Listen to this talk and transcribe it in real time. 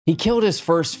He killed his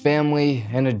first family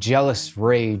in a jealous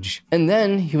rage, and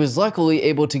then he was luckily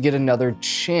able to get another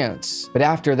chance. But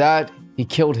after that, he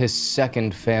killed his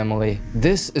second family.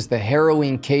 This is the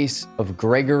harrowing case of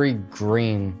Gregory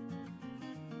Green.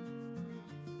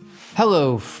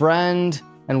 Hello, friend,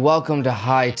 and welcome to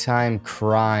High Time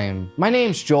Crime. My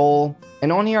name's Joel,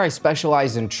 and on here I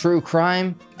specialize in true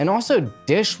crime and also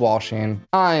dishwashing.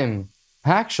 I'm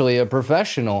actually a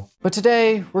professional. But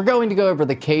today, we're going to go over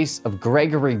the case of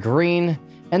Gregory Green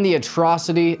and the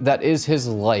atrocity that is his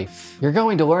life. You're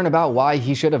going to learn about why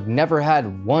he should have never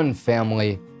had one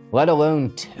family, let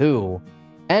alone two,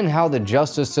 and how the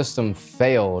justice system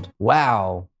failed.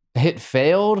 Wow, it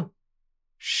failed?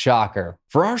 Shocker.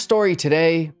 For our story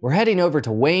today, we're heading over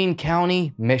to Wayne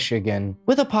County, Michigan.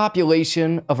 With a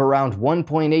population of around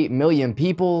 1.8 million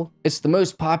people, it's the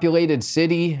most populated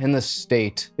city in the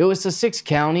state. It was the sixth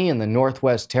county in the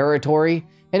Northwest Territory,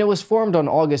 and it was formed on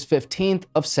August 15th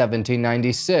of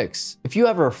 1796. If you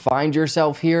ever find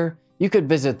yourself here, you could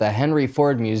visit the Henry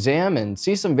Ford Museum and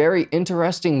see some very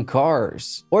interesting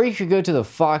cars. Or you could go to the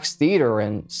Fox Theater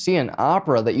and see an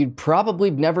opera that you'd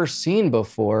probably never seen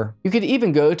before. You could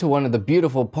even go to one of the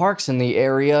beautiful parks in the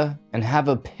area and have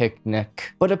a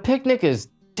picnic. But a picnic is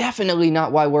definitely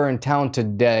not why we're in town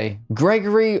today.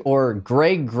 Gregory, or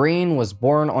Greg Green, was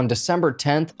born on December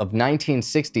 10th of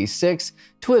 1966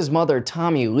 to his mother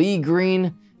Tommy Lee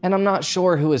Green, and I'm not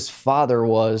sure who his father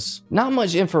was. Not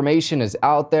much information is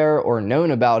out there or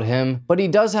known about him, but he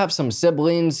does have some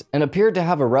siblings and appeared to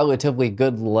have a relatively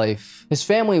good life. His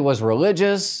family was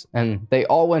religious, and they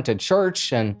all went to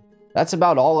church, and that's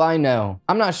about all I know.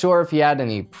 I'm not sure if he had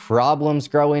any problems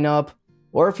growing up,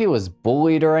 or if he was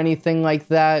bullied or anything like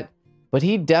that, but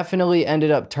he definitely ended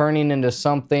up turning into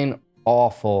something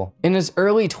awful. In his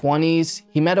early 20s,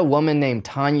 he met a woman named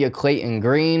Tanya Clayton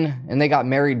Green, and they got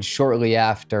married shortly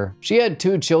after. She had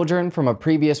 2 children from a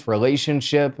previous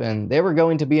relationship, and they were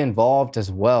going to be involved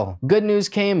as well. Good news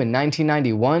came in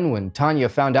 1991 when Tanya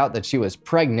found out that she was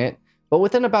pregnant, but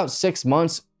within about 6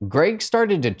 months, Greg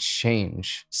started to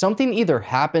change. Something either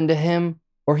happened to him,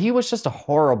 or he was just a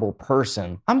horrible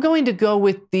person. I'm going to go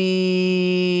with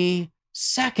the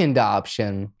second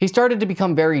option. He started to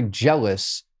become very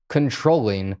jealous,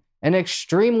 controlling, and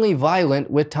extremely violent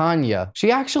with Tanya.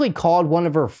 She actually called one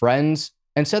of her friends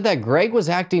and said that Greg was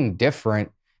acting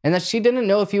different and that she didn't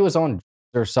know if he was on drugs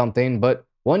or something, but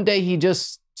one day he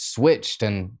just switched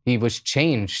and he was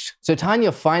changed. So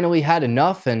Tanya finally had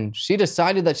enough and she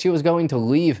decided that she was going to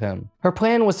leave him. Her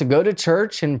plan was to go to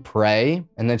church and pray,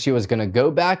 and then she was going to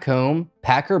go back home,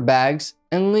 pack her bags,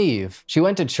 and leave. She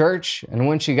went to church, and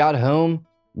when she got home,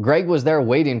 Greg was there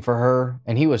waiting for her,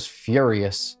 and he was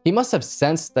furious. He must have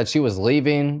sensed that she was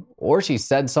leaving, or she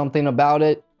said something about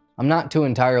it. I'm not too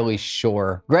entirely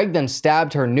sure. Greg then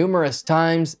stabbed her numerous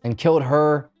times and killed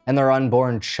her and their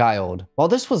unborn child. While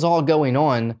this was all going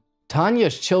on,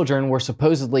 Tanya's children were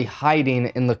supposedly hiding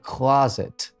in the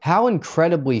closet. How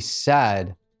incredibly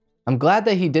sad. I'm glad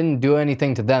that he didn't do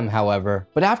anything to them, however.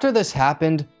 But after this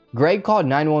happened, Greg called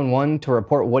 911 to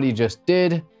report what he just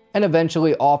did, and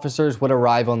eventually officers would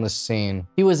arrive on the scene.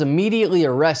 He was immediately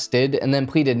arrested and then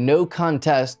pleaded no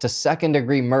contest to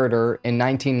second-degree murder in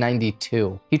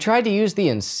 1992. He tried to use the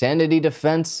insanity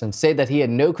defense and say that he had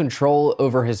no control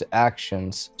over his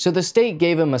actions. So the state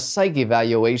gave him a psych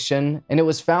evaluation, and it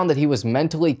was found that he was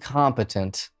mentally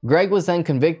competent. Greg was then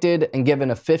convicted and given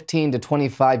a 15 to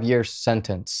 25 year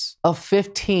sentence. A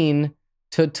 15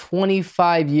 to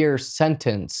 25 year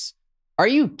sentence. Are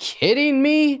you kidding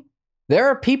me? There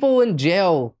are people in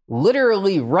jail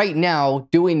literally right now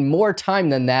doing more time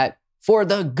than that for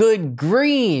the good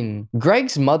green.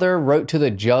 Greg's mother wrote to the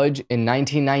judge in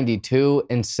 1992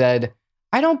 and said,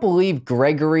 "I don't believe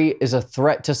Gregory is a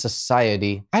threat to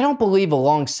society. I don't believe a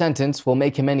long sentence will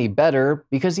make him any better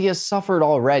because he has suffered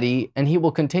already and he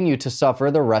will continue to suffer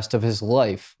the rest of his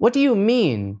life." What do you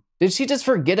mean? Did she just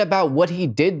forget about what he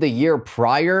did the year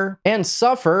prior and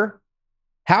suffer?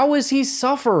 How is he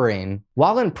suffering?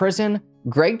 While in prison,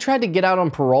 Greg tried to get out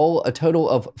on parole a total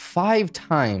of 5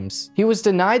 times. He was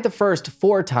denied the first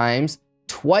 4 times,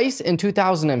 twice in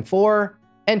 2004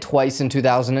 and twice in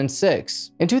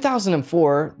 2006. In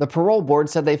 2004, the parole board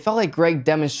said they felt like Greg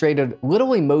demonstrated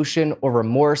little emotion or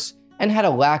remorse and had a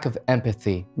lack of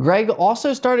empathy. Greg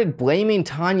also started blaming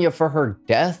Tanya for her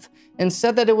death and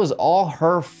said that it was all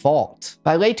her fault.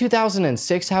 By late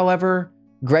 2006, however,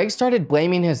 Greg started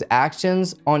blaming his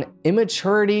actions on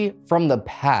immaturity from the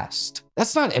past.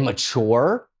 That's not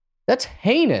immature. That's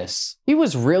heinous. He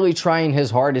was really trying his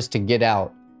hardest to get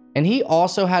out. and he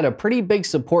also had a pretty big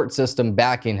support system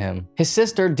backing him. His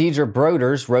sister, Deidre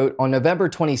Broders, wrote on November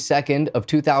 22nd of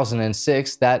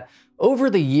 2006 that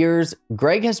over the years,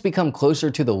 Greg has become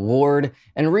closer to the Lord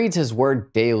and reads his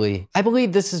word daily. I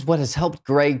believe this is what has helped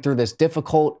Greg through this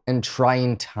difficult and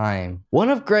trying time. One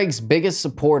of Greg's biggest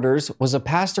supporters was a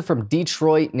pastor from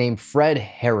Detroit named Fred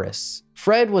Harris.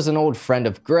 Fred was an old friend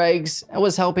of Greg's and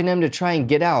was helping him to try and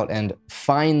get out and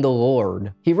find the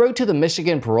Lord. He wrote to the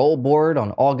Michigan Parole Board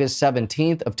on August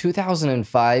 17th of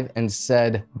 2005 and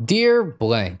said, "Dear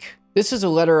blank, this is a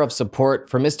letter of support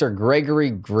for Mr. Gregory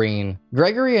Green.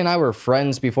 Gregory and I were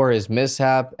friends before his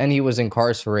mishap and he was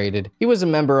incarcerated. He was a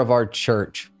member of our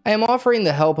church. I am offering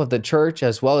the help of the church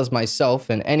as well as myself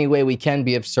in any way we can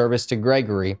be of service to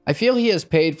Gregory. I feel he has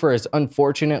paid for his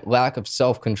unfortunate lack of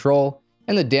self-control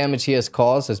and the damage he has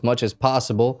caused as much as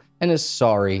possible and is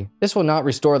sorry. This will not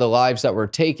restore the lives that were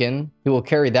taken. He will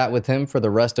carry that with him for the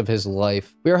rest of his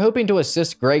life. We are hoping to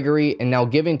assist Gregory in now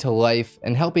giving to life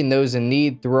and helping those in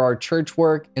need through our church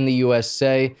work in the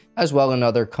USA as well in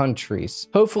other countries.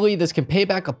 Hopefully this can pay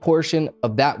back a portion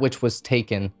of that which was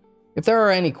taken. If there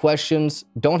are any questions,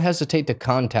 don't hesitate to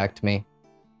contact me."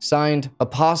 Signed,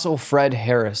 Apostle Fred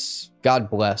Harris. God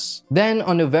bless. Then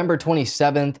on November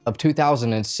 27th of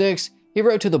 2006, he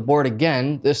wrote to the board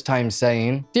again, this time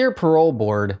saying, "Dear Parole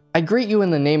Board, I greet you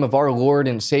in the name of our Lord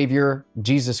and Savior,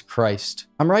 Jesus Christ.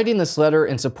 I'm writing this letter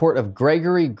in support of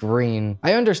Gregory Green.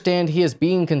 I understand he is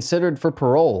being considered for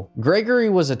parole. Gregory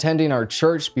was attending our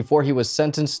church before he was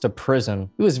sentenced to prison.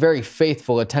 He was very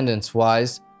faithful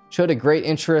attendance-wise, showed a great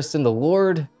interest in the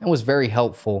Lord, and was very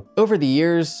helpful. Over the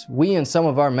years, we and some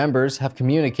of our members have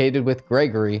communicated with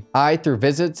Gregory, I through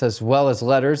visits as well as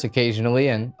letters occasionally,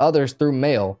 and others through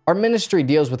mail. Our ministry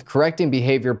deals with correcting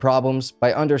behavior problems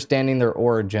by understanding their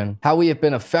origin, how we have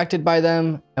been affected by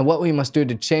them, and what we must do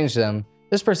to change them.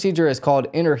 This procedure is called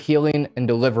inner healing and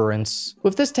deliverance.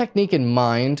 With this technique in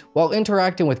mind, while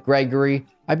interacting with Gregory,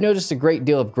 I've noticed a great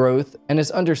deal of growth, and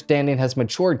his understanding has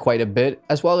matured quite a bit,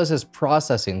 as well as his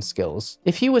processing skills.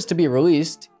 If he was to be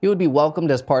released, he would be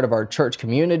welcomed as part of our church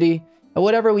community, and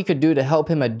whatever we could do to help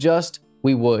him adjust,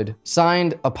 we would."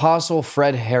 Signed, Apostle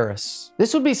Fred Harris.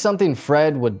 This would be something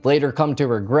Fred would later come to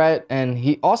regret, and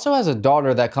he also has a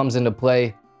daughter that comes into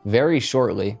play very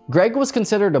shortly. Greg was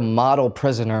considered a model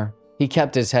prisoner. He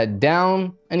kept his head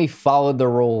down, and he followed the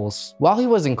rules. While he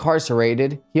was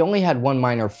incarcerated, he only had one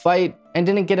minor fight and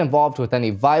didn't get involved with any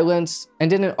violence and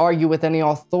didn't argue with any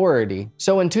authority.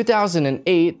 So in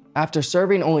 2008, after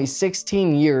serving only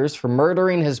 16 years for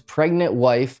murdering his pregnant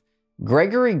wife,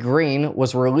 Gregory Green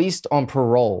was released on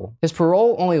parole. His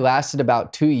parole only lasted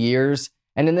about 2 years,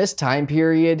 and in this time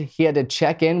period, he had to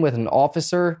check in with an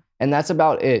officer, and that's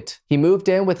about it. He moved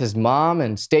in with his mom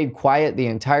and stayed quiet the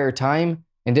entire time,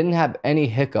 and didn't have any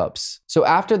hiccups. So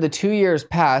after the 2 years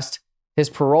passed, his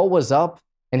parole was up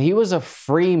and he was a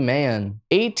free man.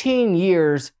 18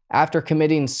 years after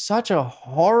committing such a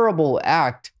horrible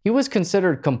act, he was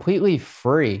considered completely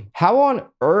free. How on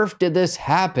earth did this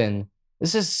happen?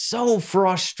 This is so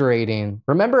frustrating.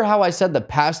 Remember how I said that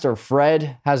Pastor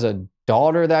Fred has a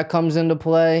daughter that comes into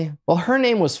play? Well, her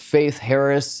name was Faith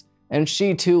Harris, and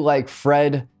she too, like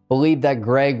Fred, believed that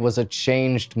Greg was a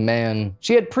changed man.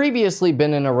 She had previously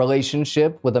been in a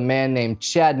relationship with a man named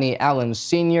Chadney Allen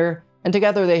Sr., and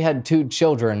together they had 2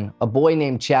 children, a boy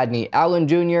named Chadney Allen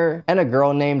Jr. and a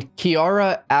girl named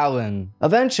Kiara Allen.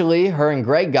 Eventually, her and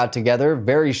Greg got together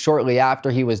very shortly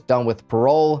after he was done with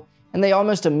parole, and they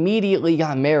almost immediately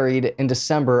got married in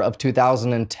December of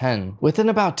 2010. Within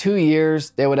about 2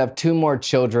 years, they would have 2 more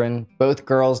children, both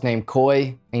girls named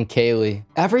Coy and Kaylee.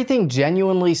 Everything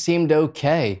genuinely seemed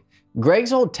okay.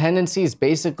 Greg's old tendencies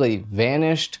basically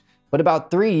vanished, but about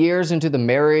 3 years into the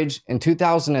marriage, in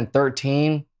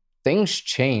 2013, things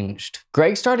changed.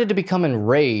 Greg started to become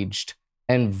enraged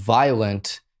and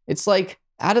violent. It's like,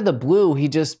 out of the blue, he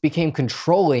just became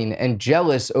controlling and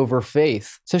jealous over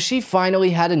Faith. So she finally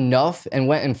had enough and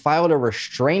went and filed a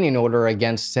restraining order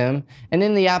against him. And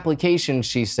in the application,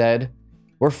 she said,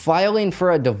 "We're filing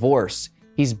for a divorce.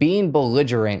 He's being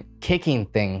belligerent, kicking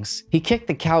things. He kicked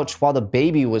the couch while the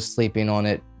baby was sleeping on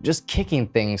it, just kicking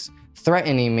things,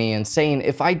 threatening me and saying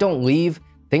if I don't leave,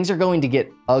 things are going to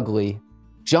get ugly.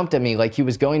 Jumped at me like he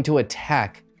was going to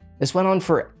attack. This went on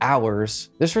for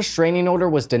hours. This restraining order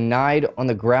was denied on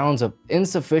the grounds of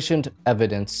insufficient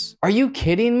evidence." Are you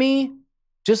kidding me?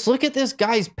 Just look at this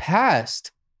guy's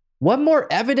past. What more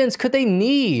evidence could they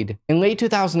need? In late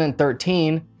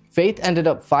 2013, Faith ended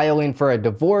up filing for a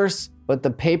divorce, but the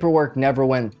paperwork never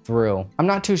went through. I'm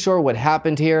not too sure what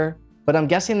happened here, but I'm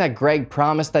guessing that Greg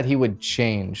promised that he would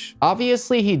change.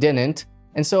 Obviously he didn't,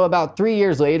 And so about 3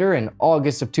 years later, in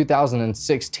August of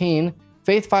 2016,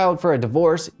 Faith filed for a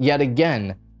divorce yet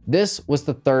again. This was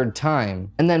the third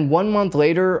time. And then 1 month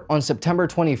later, on September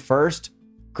 21st,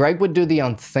 Greg would do the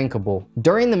unthinkable.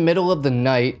 During the middle of the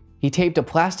night, he taped a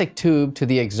plastic tube to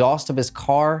the exhaust of his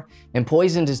car and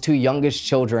poisoned his two youngest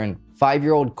children,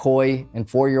 5-year-old Coy and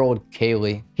 4-year-old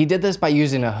Kaylee. He did this by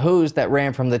using a hose that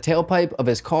ran from the tailpipe of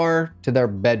his car to their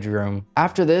bedroom.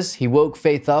 After this, he woke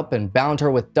Faith up and bound her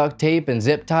with duct tape and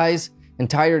zip ties and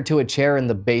tied her to a chair in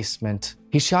the basement.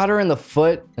 He shot her in the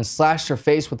foot and slashed her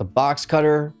face with a box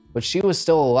cutter, but she was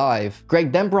still alive.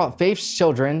 Greg then brought Faith's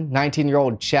children,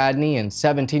 19-year-old Chadney and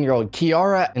 17-year-old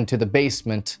Kiara, into the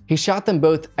basement. He shot them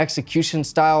both execution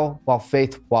style while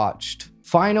Faith watched.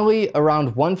 Finally,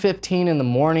 around 1:15 in the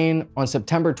morning on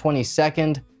September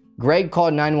 22nd, Greg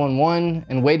called 911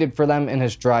 and waited for them in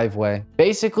his driveway.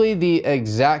 Basically the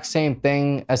exact same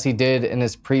thing as he did in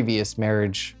his previous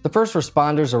marriage. The first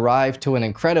responders arrived to an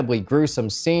incredibly gruesome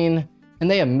scene, and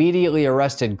they immediately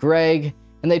arrested Greg,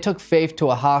 and they took Faith to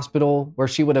a hospital where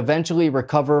she would eventually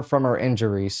recover from her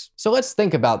injuries. So let's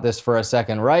think about this for a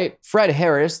second, right? Fred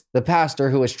Harris, the pastor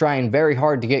who was trying very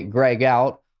hard to get Greg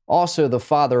out, also the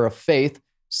father of Faith,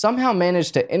 somehow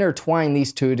managed to intertwine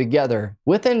these two together.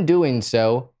 Within doing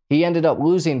so, he ended up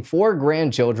losing 4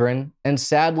 grandchildren and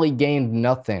sadly gained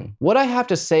nothing. What I have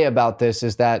to say about this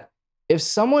is that if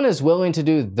someone is willing to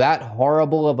do that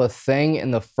horrible of a thing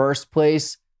in the first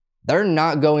place, they're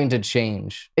not going to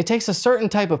change. It takes a certain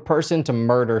type of person to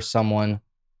murder someone,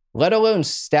 let alone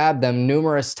stab them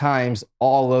numerous times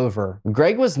all over.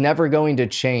 Greg was never going to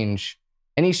change,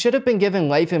 and he should have been given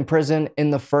life in prison in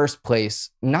the first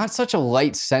place, not such a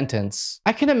light sentence.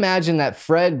 I can imagine that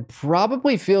Fred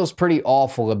probably feels pretty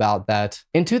awful about that.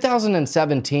 In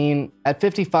 2017, at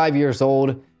 55 years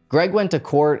old, Greg went to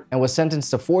court and was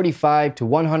sentenced to 45 to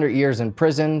 100 years in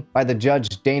prison by the judge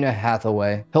Dana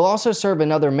Hathaway. He'll also serve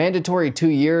another mandatory 2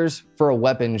 years for a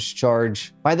weapons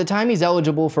charge. By the time he's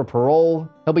eligible for parole,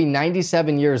 he'll be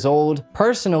 97 years old.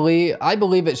 Personally, I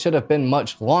believe it should have been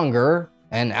much longer,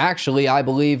 and actually I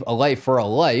believe a life for a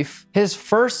life. His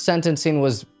first sentencing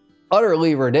was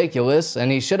utterly ridiculous, and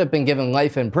he should have been given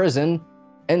life in prison,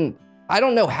 and I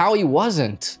don't know how he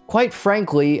wasn't. Quite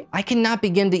frankly, I cannot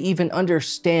begin to even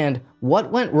understand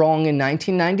what went wrong in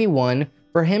 1991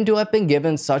 for him to have been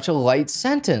given such a light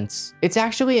sentence. It's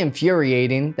actually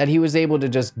infuriating that he was able to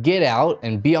just get out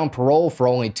and be on parole for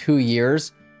only 2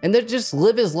 years and then just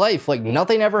live his life like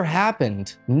nothing ever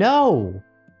happened. No.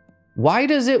 Why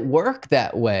does it work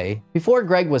that way? Before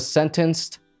Greg was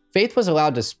sentenced, Faith was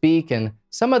allowed to speak, and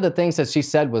some of the things that she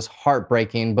said was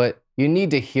heartbreaking, but you need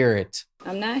to hear it.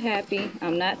 I'm not happy.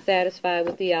 I'm not satisfied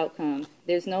with the outcome.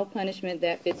 There's no punishment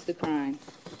that fits the crime.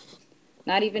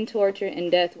 Not even torture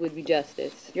and death would be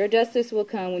justice. Your justice will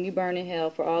come when you burn in hell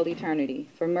for all eternity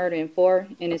for murdering 4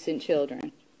 innocent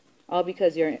children, all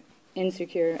because you're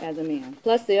insecure as a man.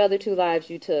 Plus the other 2 lives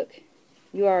you took.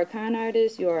 You are a con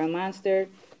artist. You are a monster.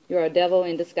 You are a devil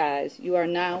in disguise. You are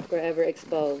now forever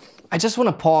exposed. I just want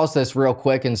to pause this real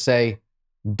quick and say,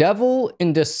 devil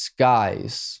in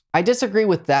disguise. I disagree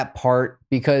with that part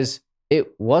because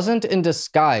it wasn't in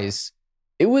disguise.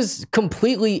 It was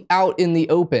completely out in the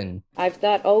open. I've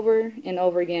thought over and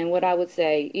over again what I would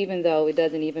say, even though it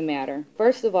doesn't even matter.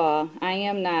 First of all, I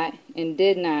am not and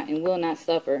did not and will not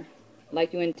suffer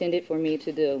like you intended for me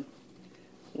to do.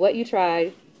 What you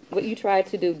tried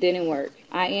to do didn't work.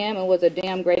 I am and was a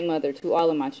damn great mother to all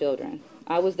of my children.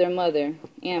 I was their mother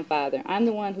and father. I'm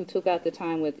the one who took out the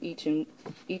time with each and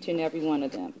every one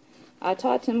of them. I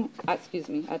taught them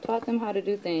how to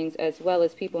do things as well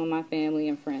as people in my family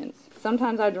and friends.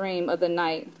 Sometimes I dream of the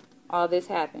night all this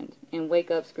happened and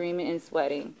wake up screaming and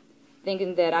sweating,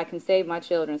 thinking that I can save my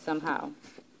children somehow.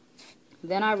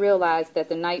 Then I realized that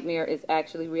the nightmare is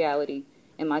actually reality,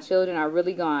 and my children are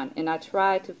really gone, and I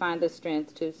try to find the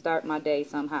strength to start my day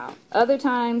somehow. Other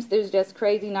times, there's just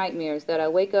crazy nightmares that I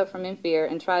wake up from in fear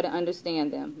and try to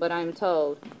understand them, but I'm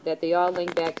told that they all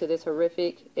link back to this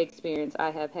horrific experience I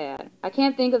have had. I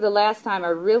can't think of the last time I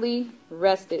really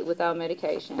rested without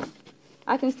medication.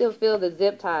 I can still feel the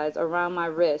zip ties around my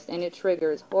wrist, and it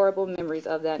triggers horrible memories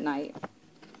of that night.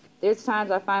 There's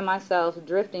times I find myself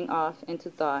drifting off into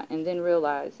thought and then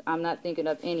realize I'm not thinking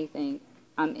of anything.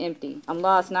 I'm empty. I'm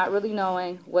lost, not really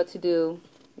knowing what to do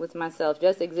with myself,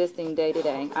 just existing day to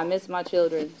day. I miss my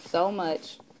children so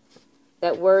much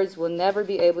that words will never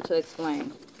be able to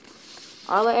explain.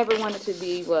 All I ever wanted to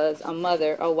be was a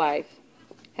mother, a wife,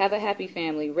 have a happy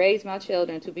family, raise my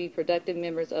children to be productive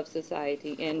members of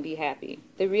society, and be happy.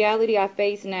 The reality I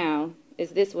face now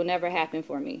is this will never happen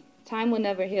for me. Time will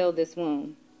never heal this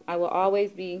wound. I will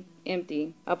always be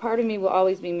empty. A part of me will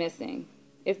always be missing.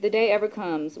 If the day ever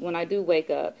comes when I do wake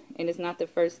up and it's not the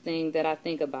first thing that I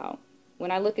think about, when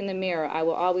I look in the mirror, I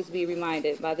will always be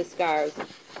reminded by the scars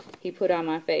he put on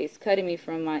my face, cutting me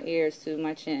from my ears to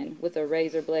my chin with a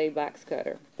razor blade box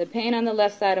cutter. The pain on the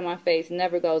left side of my face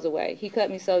never goes away. He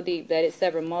cut me so deep that it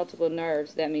severed multiple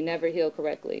nerves that may never heal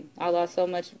correctly. I lost so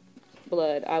much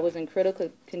blood. I was in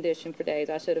critical condition for days.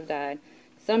 I should have died.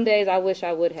 Some days I wish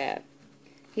I would have.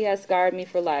 He has scarred me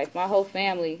for life. My whole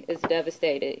family is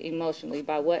devastated emotionally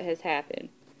by what has happened.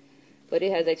 But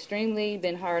it has extremely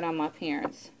been hard on my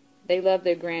parents. They love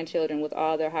their grandchildren with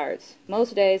all their hearts.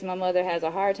 Most days, my mother has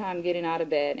a hard time getting out of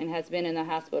bed and has been in the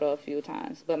hospital a few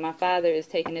times, but my father is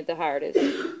taking it the hardest.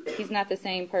 He's not the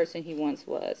same person he once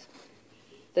was.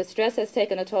 The stress has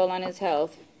taken a toll on his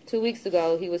health. 2 weeks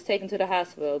ago, he was taken to the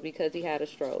hospital because he had a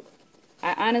stroke.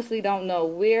 I honestly don't know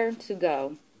where to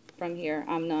go from here.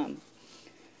 I'm numb.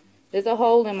 There's a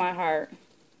hole in my heart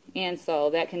and soul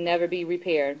that can never be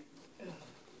repaired.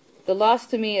 The loss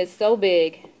to me is so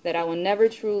big that I will never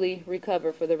truly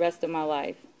recover for the rest of my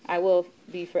life. I will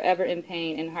be forever in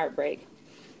pain and heartbreak.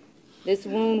 This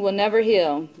wound will never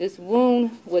heal. This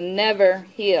wound will never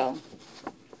heal.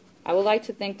 I would like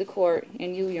to thank the court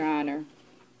and you, Your Honor,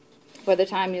 for the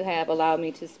time you have allowed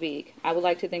me to speak. I would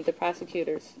like to thank the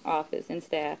prosecutor's office and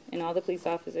staff and all the police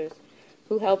officers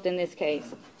who helped in this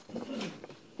case.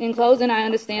 In closing, I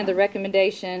understand the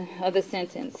recommendation of the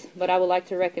sentence, but I would like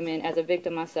to recommend, as a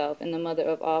victim myself and the mother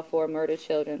of all 4 murdered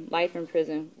children, life in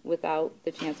prison without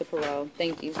the chance of parole.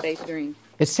 Thank you. Faith Green.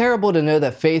 It's terrible to know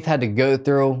that Faith had to go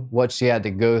through what she had to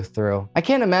go through. I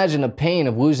can't imagine the pain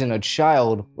of losing a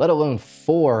child, let alone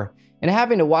 4, and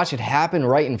having to watch it happen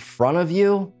right in front of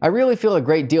you. I really feel a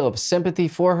great deal of sympathy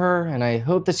for her, and I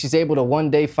hope that she's able to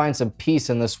one day find some peace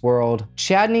in this world.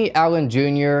 Chadney Allen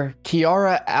Jr.,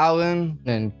 Kiara Allen,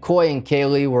 and Coy and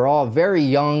Kaylee were all very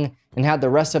young and had the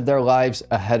rest of their lives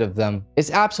ahead of them.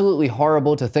 It's absolutely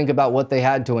horrible to think about what they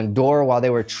had to endure while they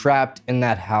were trapped in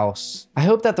that house. I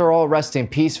hope that they're all resting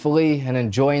peacefully and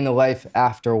enjoying the life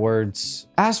afterwards.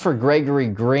 As for Gregory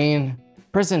Green,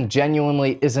 prison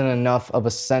genuinely isn't enough of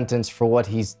a sentence for what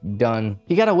he's done.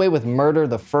 He got away with murder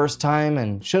the first time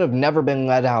and should have never been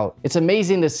let out. It's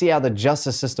amazing to see how the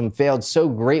justice system failed so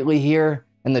greatly here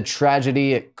and the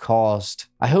tragedy it caused.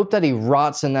 I hope that he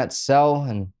rots in that cell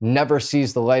and never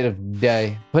sees the light of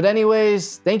day. But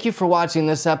anyways, thank you for watching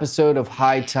this episode of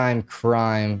High Time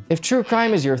Crime. If true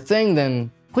crime is your thing,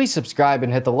 then please subscribe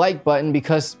and hit the like button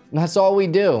because that's all we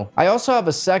do. I also have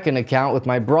a second account with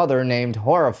my brother named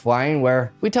Horrifying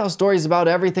where we tell stories about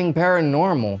everything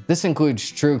paranormal. This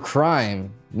includes true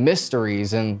crime,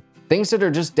 mysteries, and things that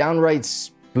are just downright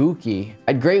spooky.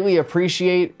 I'd greatly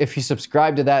appreciate if you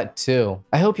subscribe to that too.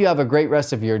 I hope you have a great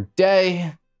rest of your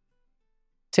day.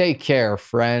 Take care,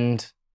 friend.